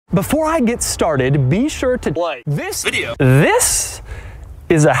Before I get started, be sure to like this video. This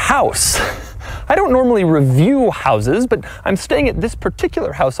is a house. I don't normally review houses, but I'm staying at this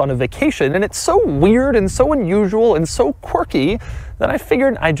particular house on a vacation, and it's so weird and so unusual and so quirky that I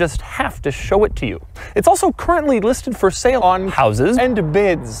figured I just have to show it to you. It's also currently listed for sale on Houses and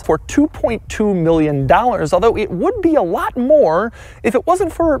Bids for $2.2 million, although it would be a lot more if it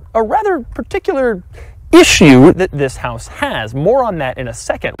wasn't for a rather particular issue that this house has. More on that in a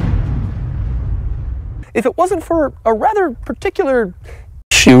second. If it wasn't for a rather particular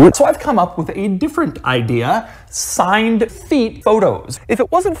issue, so I've come up with a different idea: signed feet photos. If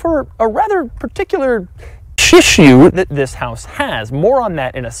it wasn't for a rather particular issue that this house has. More on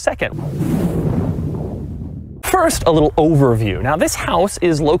that in a second. First, a little overview. Now, this house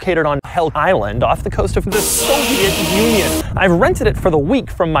is located on Hell Island off the coast of the Soviet Union. I've rented it for the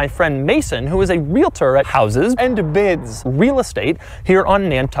week from my friend Mason, who is a realtor at Houses and Bids Real Estate here on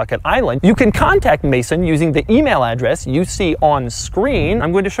Nantucket Island. You can contact Mason using the email address you see on screen.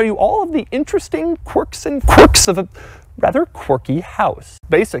 I'm going to show you all of the interesting quirks of a rather quirky house.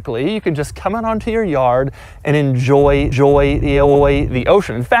 Basically, you can just come out onto your yard and enjoy the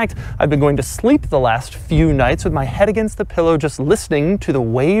ocean. In fact, I've been going to sleep the last few nights with my head against the pillow, just listening to the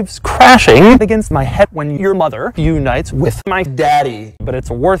waves crashing against my head. When your mother, few nights with my daddy, but it's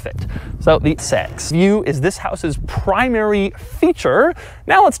worth it. So the sex view is this house's primary feature.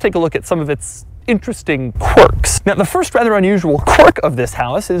 Now let's take a look at some of its interesting quirks. Now, the first rather unusual quirk of this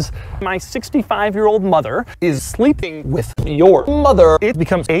house is my 65-year-old mother is sleeping with your mother. It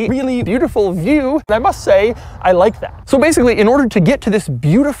becomes a really beautiful view, and I must say, I like that. So basically, in order to get to this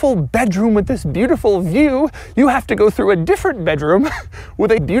beautiful bedroom with this beautiful view, you have to go through a different bedroom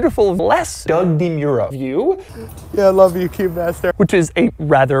with a beautiful, less DeMuro view. Yeah, I love you, Cube Master. Which is a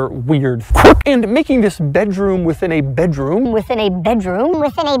rather weird quirk. And making this bedroom within a bedroom,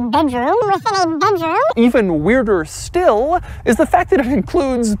 even weirder still is the fact that it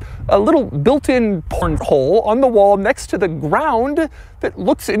includes a little built-in porthole on the wall next to the ground that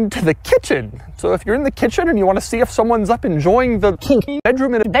looks into the kitchen. So if you're in the kitchen and you want to see if someone's up enjoying the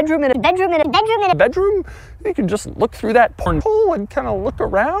bedroom, you can just look through that porthole and kind of look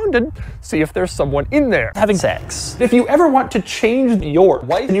around and see if there's someone in there having sex. If you ever want to change your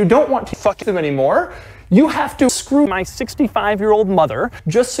wife and you don't want to fuck them anymore, you have to screw my 65-year-old mother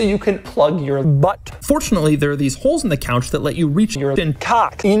just so you can plug your butt. Fortunately, there are these holes in the couch that let you reach your thin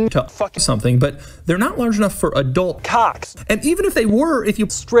cock into fuck something, but they're not large enough for adult cocks. And even if they were, if you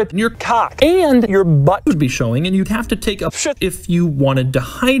strip your cock and your butt would be showing, and you'd have to take a shit if you wanted to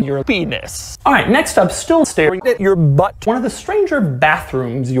hide your penis. All right, next up, still staring at your butt. One of the stranger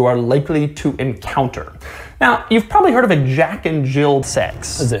bathrooms you are likely to encounter. Now, you've probably heard of a Jack and Jill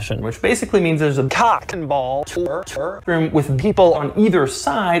sex position, which basically means there's a cock and ball room with people on either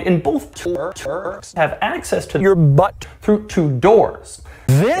side, and both have access to your butt through two doors.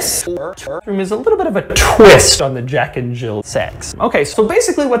 This room is a little bit of a twist on the Jack and Jill sex. Okay, so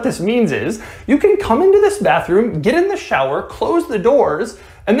basically what this means is you can come into this bathroom, get in the shower, close the doors,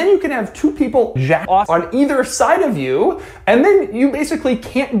 and then you can have two people jack off on either side of you, and then you basically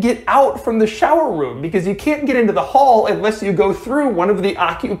can't get out from the shower room because you can't get into the hall unless you go through one of the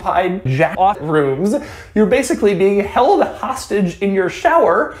occupied jack off rooms. You're basically being held hostage in your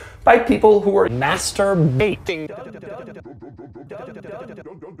shower by people who are masturbating.